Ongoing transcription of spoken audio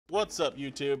What's up,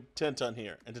 YouTube? Tenton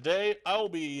here, and today I'll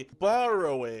be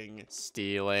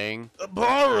stealing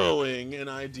borrowing an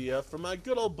idea from my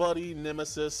good old buddy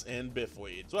Nemesis and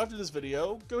Biffweed. So after this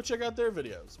video, go check out their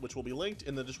videos, which will be linked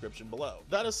in the description below.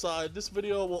 That aside, this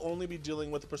video will only be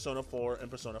dealing with the Persona 4 and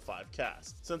Persona 5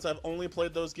 cast, since I've only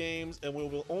played those games and we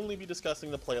will only be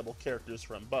discussing the playable characters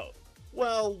from both.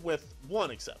 Well, with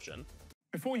one exception.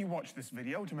 Before you watch this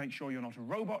video, to make sure you're not a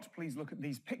robot, please look at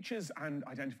these pictures and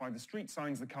identify the street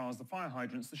signs, the cars, the fire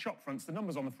hydrants, the shop fronts, the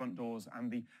numbers on the front doors,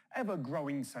 and the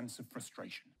ever-growing sense of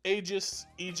frustration. Aegis,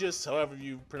 however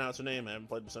you pronounce her name, I haven't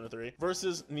played Persona 3,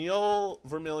 versus Neol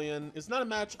Vermilion is not a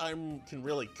match I can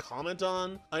really comment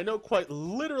on. I know quite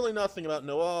literally nothing about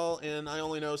Noel, and I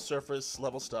only know surface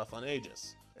level stuff on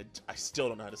Aegis. I still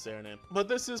don't know how to say her name. But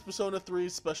this is Persona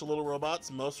 3's Special Little Robot's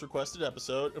most requested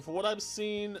episode, and for what I've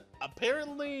seen,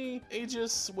 apparently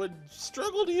Aegis would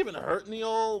struggle to even hurt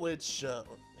Neol, which,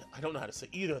 I don't know how to say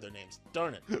either of their names,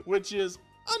 darn it, which is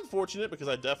unfortunate because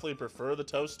I definitely prefer the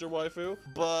toaster waifu,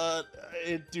 but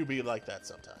it do be like that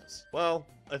sometimes. Well,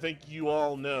 I think you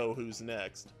all know who's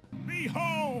next.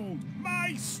 Behold,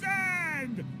 my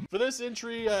stand! For this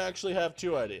entry, I actually have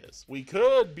two ideas. We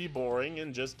could be boring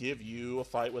and just give you a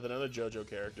fight with another JoJo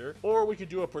character, or we could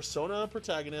do a Persona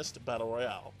protagonist battle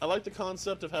royale. I like the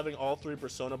concept of having all three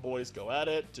Persona boys go at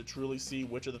it to truly see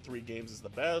which of the three games is the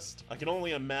best. I can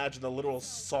only imagine the literal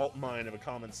salt mine of a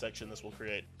comment section this will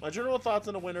create. My general thoughts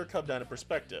on the winner come down to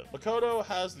perspective. Makoto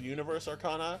has the Universe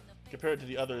Arcana compared to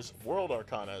the others' World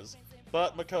Arcanas,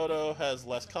 but Makoto has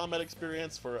less combat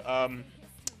experience for,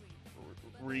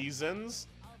 reasons.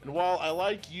 And while I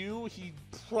like you, he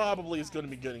probably is going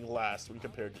to be getting last when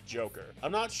compared to Joker.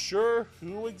 I'm not sure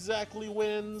who exactly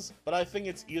wins, but I think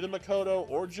it's either Makoto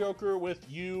or Joker, with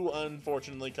you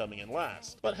unfortunately coming in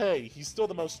last. But hey, he's still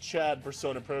the most Chad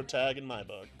Persona protag in my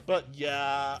book. But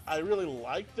yeah, I really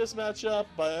like this matchup,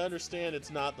 but I understand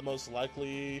it's not the most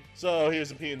likely. So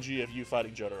here's a PNG of you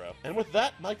fighting Jotaro. And with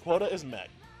that, my quota is met.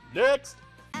 Next!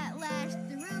 At last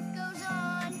the roof goes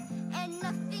on, and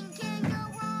nothing can go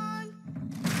wrong.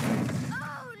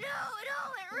 Oh no, it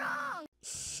all went wrong!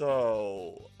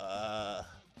 So,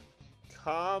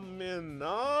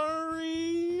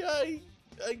 Kaminari, I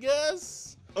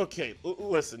guess? Okay,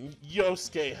 listen,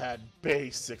 Yosuke had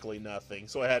basically nothing,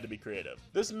 so I had to be creative.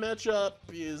 This matchup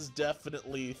is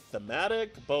definitely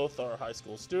thematic. Both are high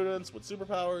school students with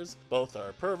superpowers, both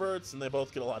are perverts, and they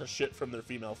both get a lot of shit from their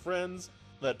female friends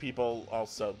that people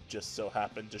also just so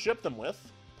happen to ship them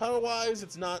with. Power-wise,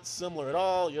 it's not similar at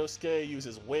all. Yosuke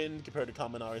uses wind compared to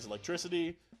Kaminari's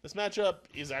electricity. This matchup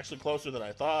is actually closer than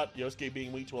I thought. Yosuke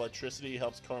being weak to electricity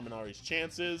helps Kaminari's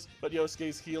chances, but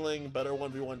Yosuke's healing, better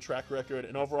 1v1 track record,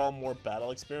 and overall more battle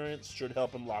experience should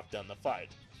help him lock down the fight.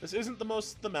 This isn't the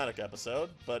most thematic episode,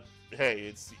 but hey,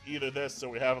 it's either this or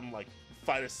we have him, like,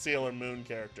 fight a Sailor Moon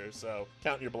character, so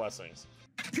count your blessings.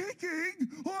 Kicking?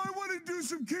 Oh, I want to do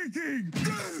some kicking!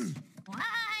 Why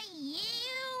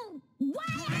you?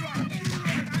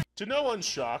 Why? To no one's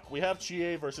shock, we have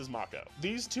Chie versus Mako.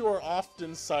 These two are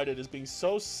often cited as being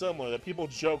so similar that people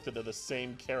joke that they're the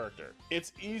same character.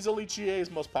 It's easily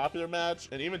Chie's most popular match,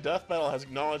 and even Death Battle has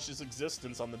acknowledged its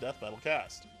existence on the Death Battle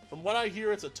cast. From what I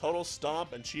hear, it's a total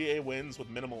stomp and Chie wins with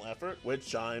minimal effort,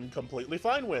 which I'm completely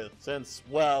fine with, since,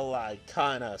 well, I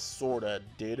kinda sorta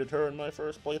dated her in my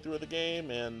first playthrough of the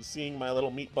game, and seeing my little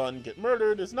meat bun get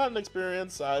murdered is not an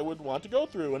experience I would want to go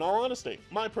through, in all honesty.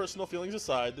 My personal feelings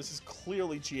aside, this is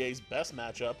clearly Chie's best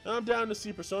matchup, and I'm down to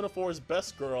see Persona 4's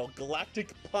best girl,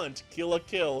 Galactic Punt, kill a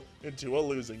kill into a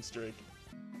losing streak.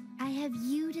 I have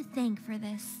you to thank for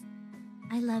this.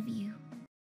 I love you.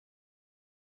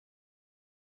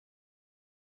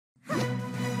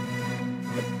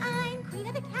 I'm queen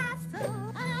of the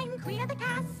castle. I'm queen of the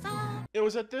castle. It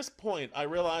was at this point I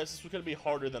realized this was going to be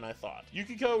harder than I thought.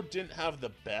 Yukiko didn't have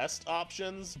the best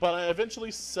options, but I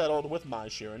eventually settled with Mai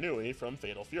Shiranui from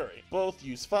Fatal Fury. Both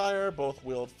use fire, both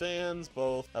wield fans,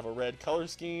 both have a red color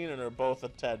scheme, and are both a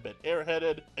tad bit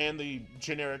airheaded, and the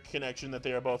generic connection that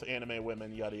they are both anime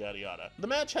women, yada yada yada. The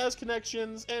match has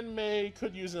connections, and Mei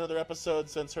could use another episode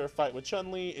since her fight with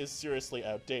Chun-Li is seriously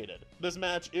outdated. This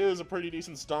match is a pretty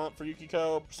decent stomp for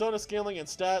Yukiko. Persona scaling and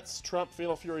stats trump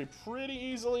Fatal Fury pretty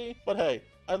easily, but hey,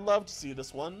 I'd love to see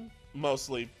this one,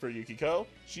 mostly for Yukiko.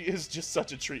 She is just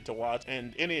such a treat to watch,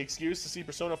 and any excuse to see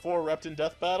Persona 4 repped in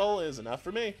Death Battle is enough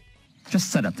for me. Just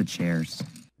set up the chairs.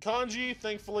 Kanji,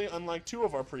 thankfully, unlike two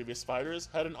of our previous fighters,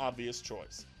 had an obvious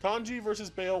choice. Kanji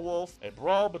versus Beowulf, a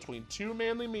brawl between two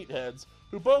manly meatheads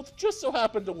who both just so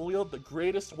happen to wield the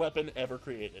greatest weapon ever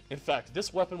created. In fact,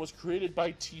 this weapon was created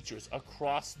by teachers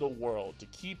across the world to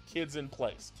keep kids in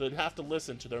place, so they'd have to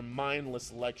listen to their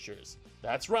mindless lectures.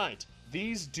 That's right,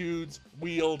 these dudes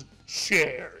wield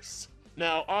chairs.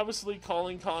 Now, obviously,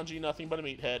 calling Kanji nothing but a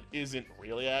meathead isn't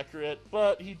really accurate,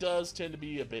 but he does tend to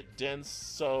be a bit dense,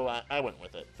 so I went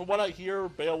with it. From what I hear,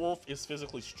 Beowulf is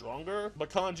physically stronger, but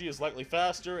Kanji is likely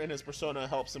faster, and his persona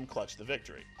helps him clutch the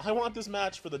victory. I want this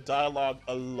match for the dialogue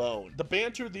alone. The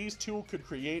banter these two could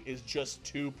create is just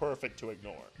too perfect to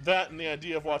ignore. That and the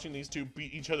idea of watching these two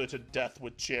beat each other to death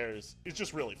with chairs is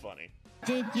just really funny.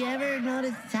 Did you ever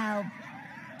notice how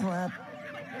forks?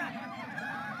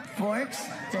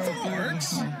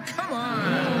 Forks? Come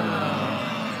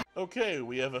on! Okay,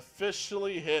 we have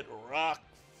officially hit rock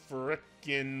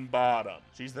frickin' bottom.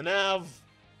 She's the Nav.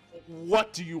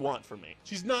 What do you want from me?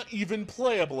 She's not even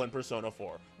playable in Persona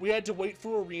 4. We had to wait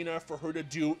for Arena for her to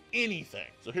do anything.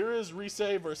 So here is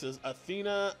Rise versus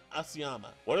Athena Asayama.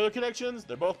 What are their connections?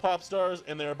 They're both pop stars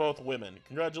and they're both women.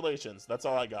 Congratulations, that's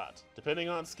all I got. Depending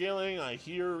on scaling, I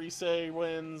hear Rise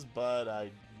wins, but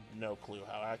I no clue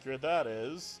how accurate that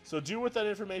is. So do with that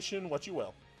information what you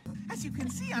will. As you can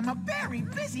see, I'm a very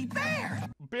busy bear.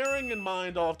 Bearing in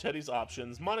mind all of Teddy's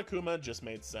options, Monokuma just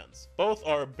made sense. Both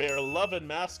are bear-loved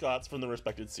mascots from the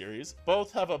respected series,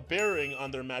 both have a bearing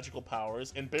on their magical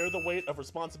powers, and bear the weight of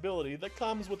responsibility that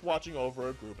comes with watching over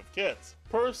a group of kids.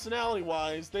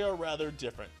 Personality-wise, they are rather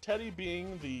different, Teddy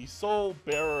being the sole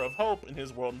bearer of hope in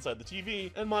his world inside the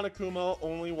TV, and Monokuma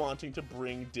only wanting to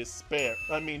bring despair.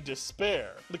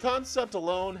 The concept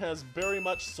alone has very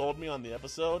much sold me on the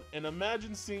episode, and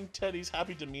imagine seeing Teddy's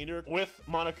happy demeanor with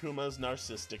Monokuma's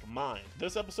narcissistic mind.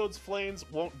 This episode's flames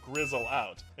won't grizzle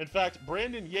out. In fact,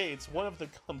 Brandon Yates, one of the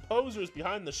composers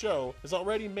behind the show, has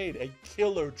already made a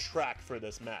killer track for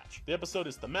this match. The episode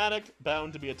is thematic,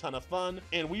 bound to be a ton of fun,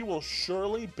 and we will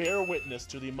surely bear witness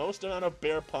to the most amount of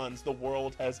bear puns the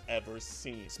world has ever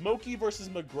seen. Smokey versus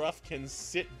McGruff can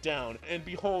sit down and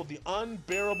behold the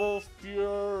unbearable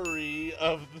fury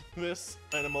of this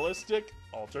animalistic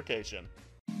altercation.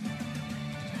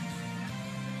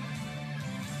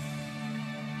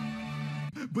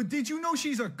 But did you know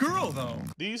she's a girl, though?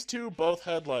 These two both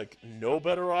had, like, no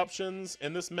better options,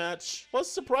 and this match was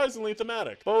surprisingly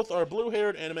thematic. Both are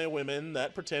blue-haired anime women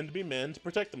that pretend to be men to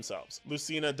protect themselves.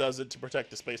 Lucina does it to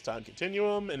protect the space-time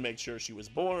continuum and make sure she was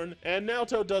born, and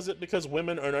Naoto does it because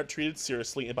women are not treated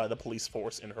seriously by the police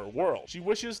force in her world. She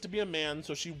wishes to be a man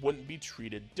so she wouldn't be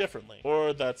treated differently.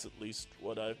 Or that's at least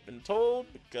what I've been told,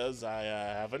 because I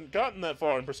haven't gotten that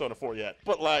far in Persona 4 yet.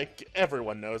 But, like,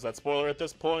 everyone knows that spoiler at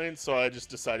this point, so I just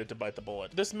decided to bite the bullet.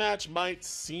 This match might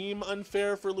seem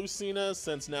unfair for Lucina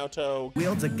since Naoto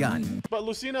Wields a gun. but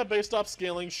Lucina, based off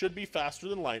scaling, should be faster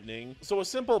than lightning, so a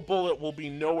simple bullet will be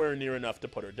nowhere near enough to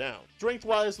put her down.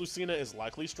 Strength-wise, Lucina is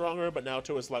likely stronger, but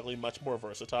Naoto is likely much more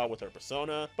versatile with her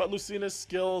persona, but Lucina's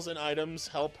skills and items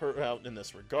help her out in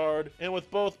this regard, and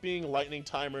with both being lightning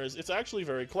timers, it's actually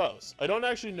very close. I don't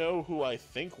actually know who I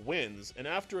think wins, and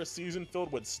after a season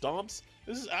filled with stomps,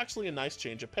 this is actually a nice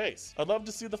change of pace. I'd love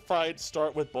to see the fight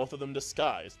start with both of them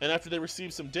disguised, and after they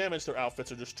receive some damage, their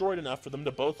outfits are destroyed enough for them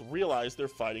to both realize they're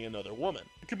fighting another woman.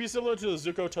 It could be similar to the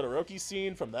Zuko Todoroki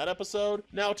scene from that episode.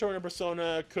 Naoto and her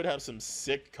persona could have some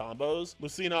sick combos.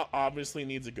 Lucina obviously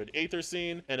needs a good Aether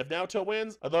scene, and if Naoto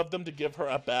wins, I'd love them to give her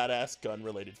a badass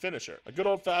gun-related finisher. A good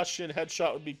old-fashioned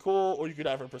headshot would be cool, or you could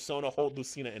have her persona hold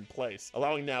Lucina in place,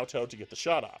 allowing Naoto to get the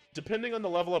shot off. Depending on the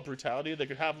level of brutality, they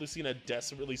could have Lucina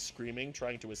desperately screaming,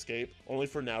 trying to escape, only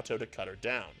for Naoto to cut her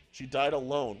down. She died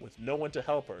alone with no one to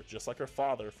help her, just like her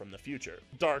father from the future.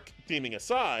 Dark theming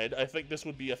aside, I think this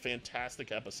would be a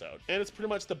fantastic episode, and it's pretty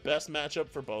much the best matchup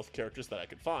for both characters that I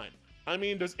could find. I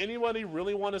mean, does anybody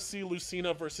really want to see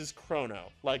Lucina versus Chrono?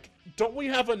 Like, don't we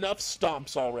have enough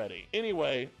stomps already?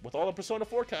 Anyway, with all the Persona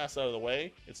 4 casts out of the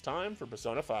way, it's time for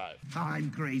Persona 5.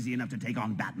 I'm crazy enough to take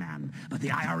on Batman, but the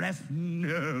IRS?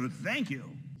 No, thank you.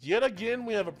 Yet again,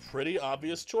 we have a pretty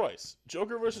obvious choice.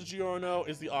 Joker vs. Giorno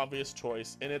is the obvious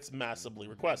choice, and it's massively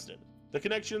requested. The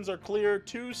connections are clear,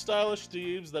 two stylish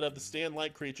thieves that have the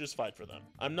stand-like creatures fight for them.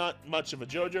 I'm not much of a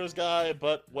JoJo's guy,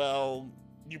 but, well,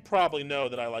 you probably know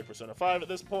that I like Persona 5 at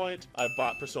this point. I've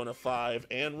bought Persona 5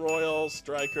 and Royals,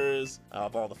 Strikers, I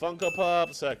have all the Funko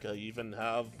Pops, heck, I even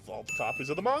have all the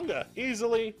copies of the manga.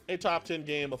 Easily a top 10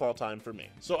 game of all time for me.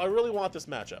 So I really want this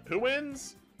matchup. Who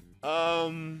wins?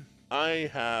 I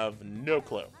have no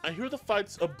clue. I hear the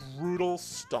fight's a brutal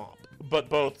stomp, but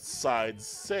both sides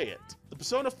say it. The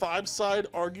Persona 5 side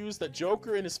argues that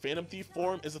Joker in his Phantom Thief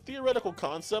form is a theoretical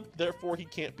concept, therefore he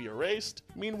can't be erased.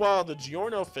 Meanwhile, the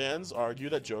Giorno fans argue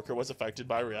that Joker was affected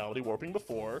by reality warping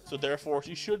before, so therefore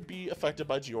he should be affected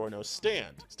by Giorno's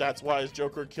stand. Stats-wise,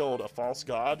 Joker killed a false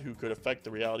god who could affect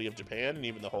the reality of Japan and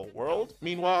even the whole world.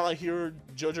 Meanwhile, I hear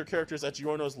JoJo characters at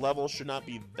Giorno's level should not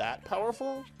be that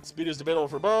powerful. Speed is debatable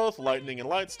for both, lightning and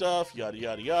light stuff, yada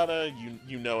yada yada,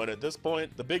 you know it at this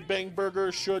point. The Big Bang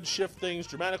Burger should shift things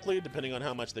dramatically depending on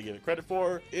how much they give it credit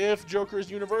for. If Joker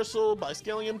is universal by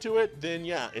scaling him to it, then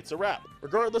yeah, it's a wrap.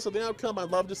 Regardless of the outcome,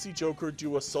 I'd love to see Joker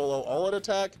do a solo all-out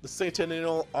attack. The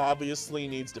Satanino obviously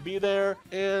needs to be there,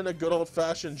 and a good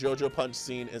old-fashioned JoJo punch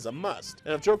scene is a must.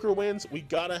 And if Joker wins, we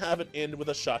gotta have it end with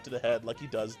a shot to the head like he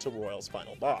does to Royal's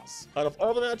final boss. Out of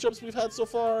all the matchups we've had so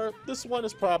far, this one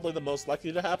is probably the most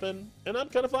likely to happen, and I'm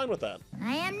kind of fine with that.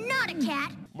 I am not a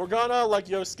cat. Morgana, like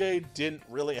Yosuke, didn't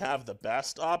really have the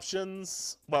best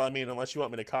options. Well, I mean, unless you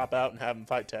want me to cop out and have him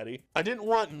fight Teddy. I didn't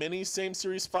want many same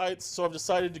series fights, so I've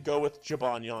decided to go with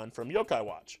Jibanyan from Yokai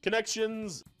Watch.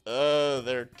 Connections,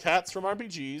 they're cats from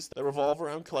RPGs that revolve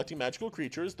around collecting magical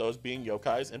creatures, those being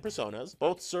yokais and personas.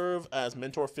 Both serve as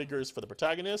mentor figures for the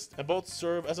protagonist, and both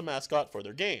serve as a mascot for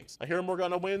their games. I hear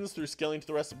Morgana wins through scaling to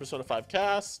the rest of Persona 5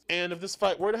 cast, and if this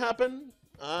fight were to happen,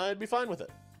 I'd be fine with it.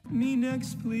 Me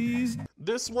next, please.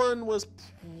 This one was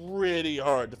pretty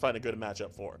hard to find a good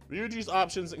matchup for. Ryuji's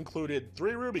options included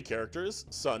 3 Ruby characters,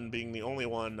 Sun being the only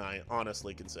one I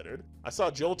honestly considered. I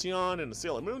saw Jolteon and a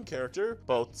Sailor Moon character,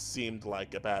 both seemed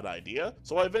like a bad idea,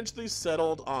 so I eventually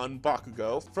settled on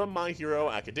Bakugo from My Hero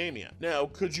Academia. Now,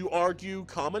 could you argue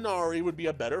Kaminari would be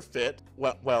a better fit?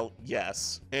 Well,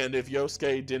 yes. And if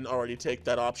Yosuke didn't already take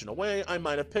that option away, I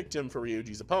might have picked him for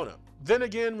Ryuji's opponent. Then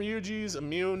again, Ryuji's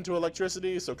immune to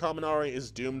electricity, so Kaminari is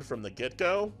doomed from the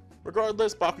get-go.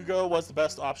 Regardless, Bakugo was the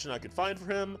best option I could find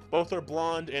for him. Both are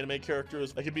blonde anime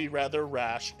characters that can be rather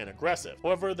rash and aggressive.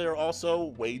 However, they're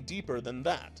also way deeper than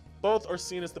that. Both are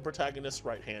seen as the protagonist's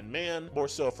right-hand man, more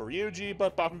so for Ryuji,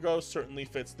 but Bakugo certainly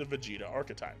fits the Vegeta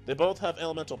archetype. They both have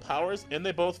elemental powers, and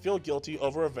they both feel guilty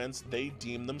over events they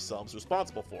deem themselves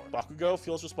responsible for. Bakugo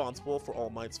feels responsible for All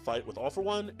Might's fight with All For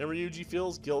One, and Ryuji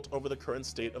feels guilt over the current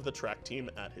state of the track team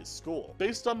at his school.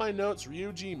 Based on my notes,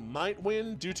 Ryuji might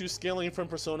win due to scaling from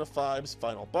Persona 5's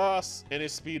final boss, and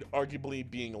his speed arguably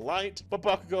being light, but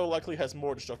Bakugo likely has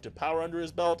more destructive power under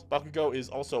his belt. Bakugo is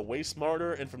also way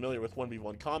smarter and familiar with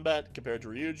 1v1 combat, compared to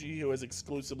Ryuji, who has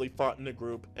exclusively fought in a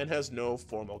group and has no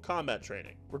formal combat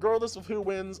training. Regardless of who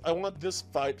wins, I want this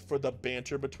fight for the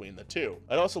banter between the two.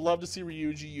 I'd also love to see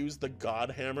Ryuji use the God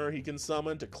Hammer he can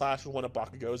summon to clash with one of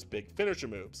Bakugo's big finisher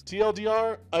moves.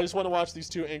 TLDR, I just want to watch these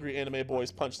two angry anime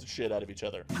boys punch the shit out of each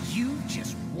other. You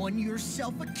just won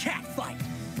yourself a cat fight.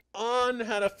 An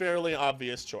had a fairly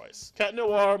obvious choice. Cat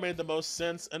Noir made the most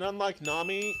sense, and unlike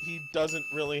Nami, he doesn't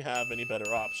really have any better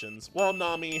options, while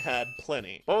Nami had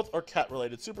plenty. Both are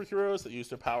cat-related superheroes that use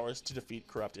their powers to defeat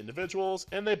corrupt individuals,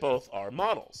 and they both are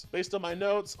models. Based on my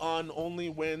notes, An only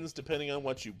wins depending on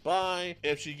what you buy.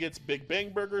 If she gets Big Bang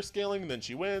Burger scaling, then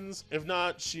she wins. If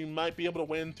not, she might be able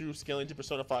to win through scaling to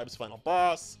Persona 5's final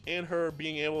boss, and her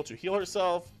being able to heal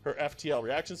herself, her FTL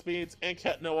reaction speeds, and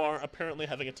Cat Noir apparently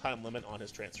having a time limit on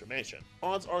his transformation.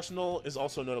 An's arsenal is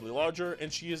also notably larger,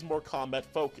 and she is more combat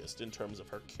focused in terms of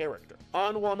her character.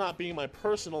 An, while not being my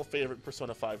personal favorite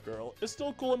Persona 5 girl, is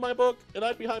still cool in my book, and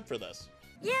I'd be hyped for this.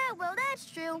 Yeah, well, that's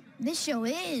true. This show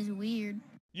is weird.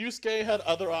 Yusuke had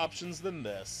other options than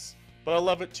this, but I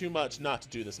love it too much not to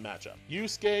do this matchup.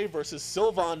 Yusuke versus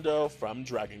Sylvando from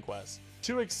Dragon Quest.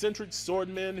 Two eccentric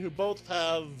swordmen who both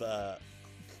have,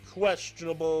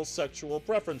 questionable sexual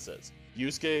preferences.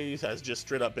 Yusuke has just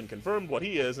straight up been confirmed what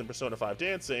he is in Persona 5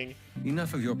 Dancing.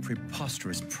 Enough of your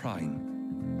preposterous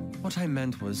prying. What I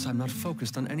meant was I'm not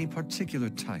focused on any particular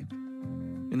type.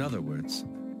 In other words,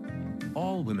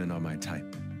 all women are my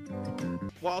type.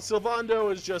 While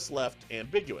Sylvando is just left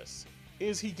ambiguous.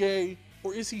 Is he gay,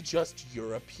 or is he just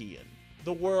European?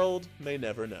 The world may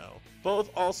never know. Both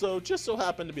also just so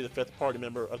happen to be the 5th party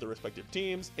member of their respective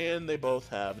teams, and they both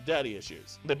have daddy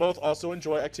issues. They both also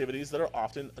enjoy activities that are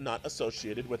often not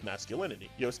associated with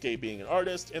masculinity, Yosuke being an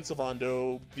artist, and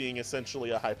Sylvando being essentially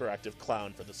a hyperactive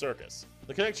clown for the circus.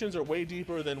 The connections are way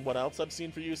deeper than what else I've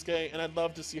seen for Yusuke, and I'd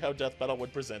love to see how Death Battle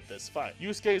would present this fight.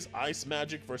 Yusuke's ice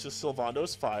magic versus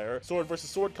Sylvando's fire, sword versus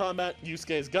sword combat,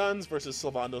 Yusuke's guns versus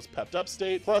Sylvando's pepped up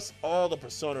state, plus all the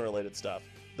Persona related stuff.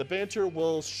 The banter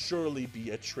will surely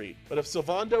be a treat, but if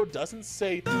Sylvando doesn't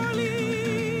say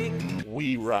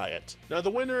we riot. Now the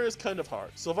winner is kind of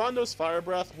hard. Sylvando's Fire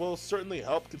Breath will certainly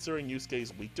help considering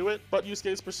Yusuke's weak to it, but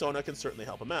Yusuke's persona can certainly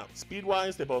help him out.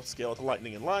 Speed-wise, they both scale to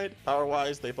lightning and light.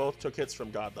 Power-wise, they both took hits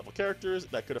from god-level characters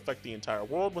that could affect the entire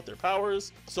world with their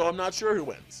powers, so I'm not sure who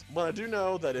wins. But I do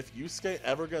know that if Yusuke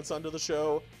ever gets onto the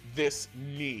show, this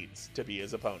needs to be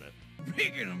his opponent.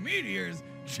 Speaking of meteors,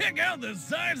 check out the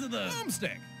size of the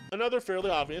boomstick. Another fairly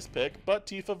obvious pick, but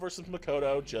Tifa versus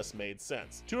Makoto just made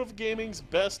sense. Two of gaming's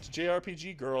best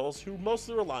JRPG girls who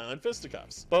mostly rely on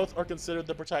fisticuffs. Both are considered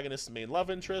the protagonist's main love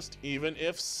interest, even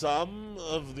if some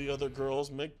of the other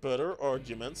girls make better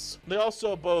arguments. They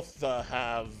also both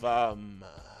have,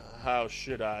 how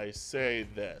should I say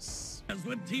this? As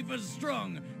with Tifa's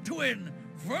strong, twin,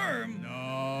 firm,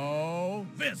 no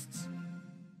fists.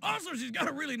 Also, she's got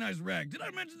a really nice rag. Did I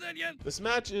mention that yet? This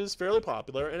match is fairly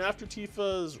popular, and after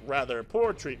Tifa's rather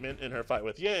poor treatment in her fight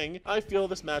with Yang, I feel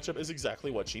this matchup is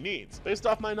exactly what she needs. Based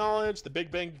off my knowledge, the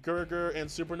Big Bang Gurgur and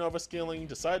Supernova scaling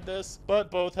decide this, but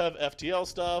both have FTL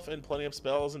stuff and plenty of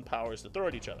spells and powers to throw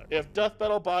at each other. If Death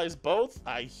Battle buys both,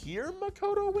 I hear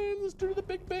Makoto wins due to the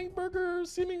Big Bang Burger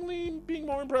seemingly being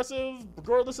more impressive.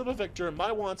 Regardless of a victor,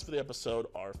 my wants for the episode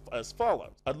are as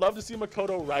follows. I'd love to see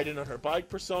Makoto ride in on her bike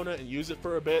persona and use it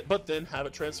for a bit, but then have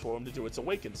it transformed into its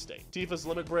awakened state. Tifa's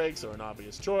limit breaks are an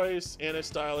obvious choice, and a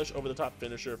stylish over-the-top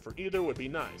finisher for either would be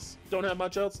nice. Don't have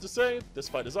much else to say, this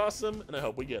fight is awesome, and I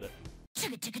hope we get it.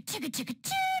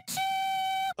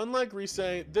 Unlike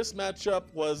Rise, this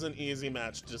matchup was an easy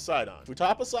match to decide on.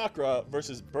 Futaba Sakura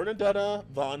versus Bernadetta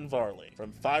von Varley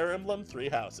from Fire Emblem Three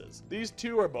Houses. These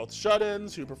two are both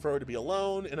shut-ins who prefer to be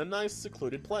alone in a nice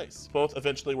secluded place. Both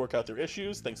eventually work out their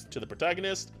issues thanks to the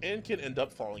protagonist and can end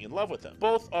up falling in love with him.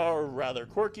 Both are rather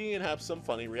quirky and have some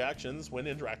funny reactions when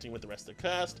interacting with the rest of the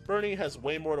cast. Bernie has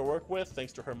way more to work with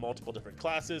thanks to her multiple different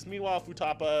classes. Meanwhile,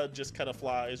 Futaba just kind of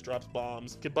flies, drops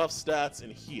bombs, can buff stats,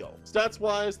 and heal.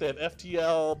 Stats-wise, they have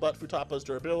FTL, but Futaba's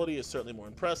durability is certainly more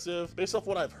impressive. Based off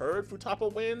what I've heard,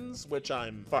 Futaba wins, which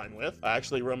I'm fine with. I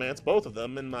actually romance both of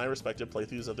them in my respective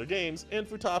playthroughs of their games, and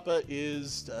Futaba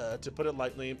is, to put it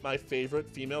lightly, my favorite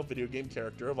female video game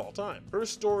character of all time. Her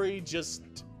story it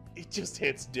just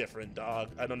hits different, dog.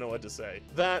 I don't know what to say.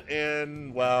 That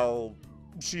and, well,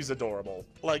 she's adorable.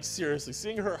 Like, seriously,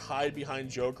 seeing her hide behind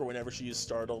Joker whenever she is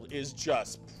startled is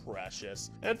just precious.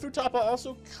 And Futaba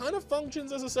also kind of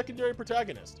functions as a secondary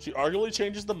protagonist. She arguably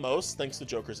changes the most thanks to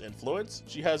Joker's influence.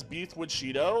 She has beef with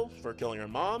Shido for killing her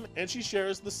mom, and she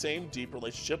shares the same deep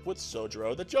relationship with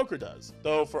Sojiro that Joker does,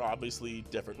 though for obviously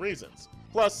different reasons.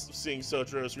 Plus, seeing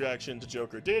Sojiro's reaction to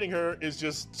Joker dating her is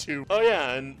just too... Oh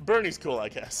yeah, and Bernie's cool, I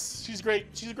guess. She's great.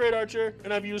 She's a great archer,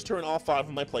 and I've used her in all 5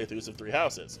 of my playthroughs of Three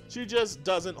Houses. She just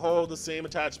doesn't hold the same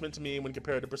attachment to me when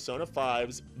compared to Persona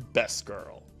 5's Best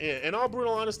Girl. In all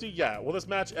brutal honesty, yeah, will this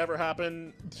match ever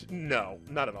happen? No,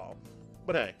 not at all.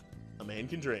 But hey, a man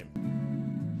can dream.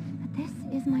 But this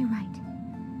is my right.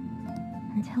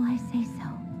 Until I say so.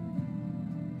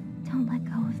 Don't let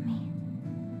go of me.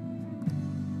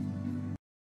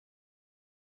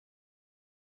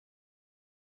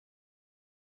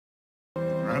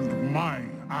 And my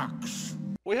axe.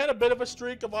 We had a bit of a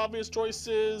streak of obvious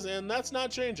choices, and that's not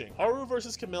changing. Haru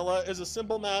versus Camilla is a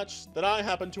simple match that I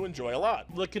happen to enjoy a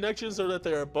lot. The connections are that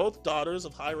they are both daughters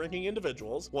of high-ranking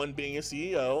individuals, one being a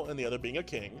CEO and the other being a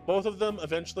king. Both of them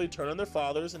eventually turn on their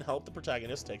fathers and help the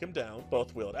protagonist take him down.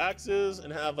 Both wield axes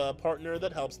and have a partner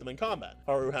that helps them in combat.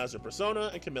 Haru has her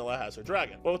persona and Camilla has her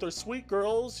dragon. Both are sweet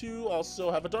girls who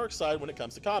also have a dark side when it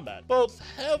comes to combat. Both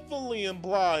heavily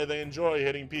imply they enjoy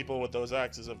hitting people with those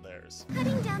axes of theirs.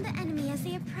 Cutting down the enemy as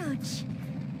they approach.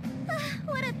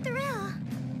 What a thrill!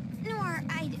 Nor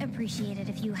I'd appreciate it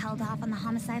if you held off on the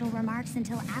homicidal remarks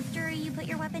until after you put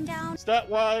your weapon down.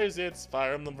 Stat-wise, it's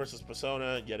Fire Emblem versus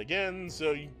Persona yet again,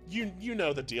 so you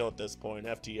know the deal at this point.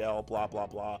 FTL, blah blah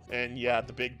blah. And yeah,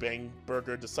 the Big Bang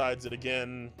Burger decides it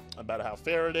again about how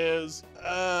fair it is.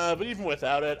 But even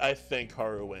without it, I think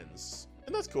Haru wins.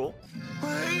 And that's cool.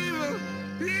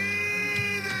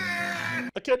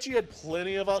 Akechi had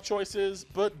plenty of out choices,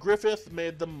 but Griffith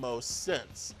made the most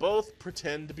sense. Both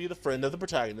pretend to be the friend of the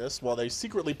protagonist while they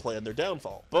secretly plan their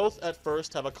downfall. Both at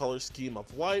first have a color scheme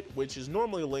of white, which is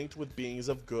normally linked with beings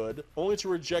of good, only to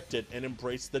reject it and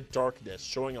embrace the darkness,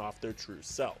 showing off their true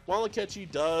self. While Akechi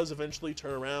does eventually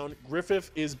turn around,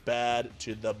 Griffith is bad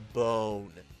to the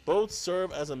bone. Both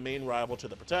serve as a main rival to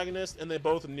the protagonist, and they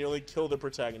both nearly kill the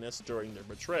protagonist during their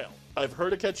betrayal. I've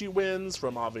heard Akechi wins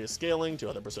from obvious scaling to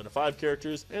other Persona 5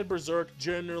 characters, and Berserk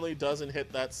generally doesn't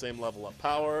hit that same level of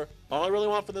power. All I really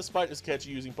want for this fight is Akechi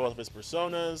using both of his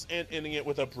personas and ending it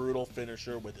with a brutal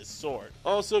finisher with his sword.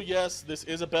 Also, yes, this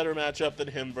is a better matchup than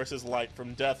him versus Light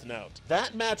from Death Note.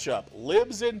 That matchup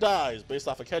lives and dies based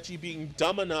off Akechi being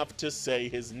dumb enough to say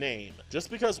his name.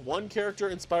 Just because one character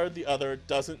inspired the other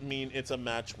doesn't mean it's a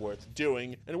match worth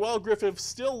doing, and while Griffith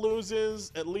still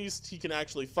loses, at least he can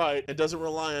actually fight and doesn't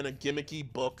rely on a gimmicky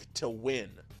book to win.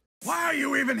 Why are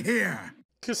you even here?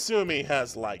 Kasumi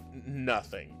has, like,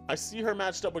 nothing. I see her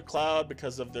matched up with Cloud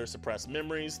because of their suppressed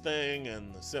memories thing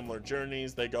and the similar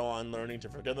journeys they go on learning to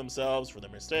forgive themselves for their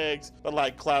mistakes, but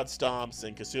like Cloud stomps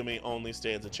and Kasumi only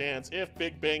stands a chance if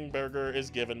Big Bang Burger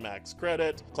is given max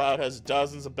credit. Cloud has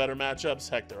dozens of better matchups,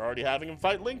 heck, they're already having him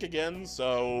fight Link again,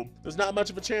 so there's not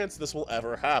much of a chance this will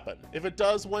ever happen. If it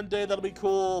does one day, that'll be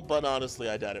cool, but honestly,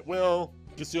 I doubt it will.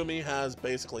 Kasumi has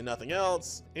basically nothing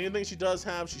else. Anything she does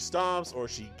have, she stomps or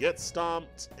she gets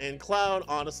stomped, and Cloud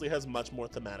honestly has much more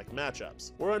thematic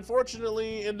matchups. We're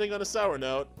unfortunately ending on a sour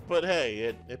note, but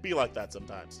hey, it be like that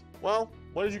sometimes. Well,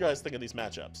 what did you guys think of these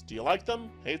matchups? Do you like them,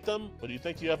 hate them, or do you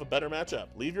think you have a better matchup?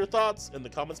 Leave your thoughts in the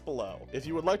comments below. If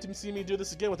you would like to see me do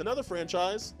this again with another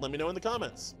franchise, let me know in the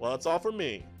comments. Well, that's all from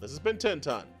me. This has been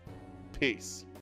Tenton. Peace.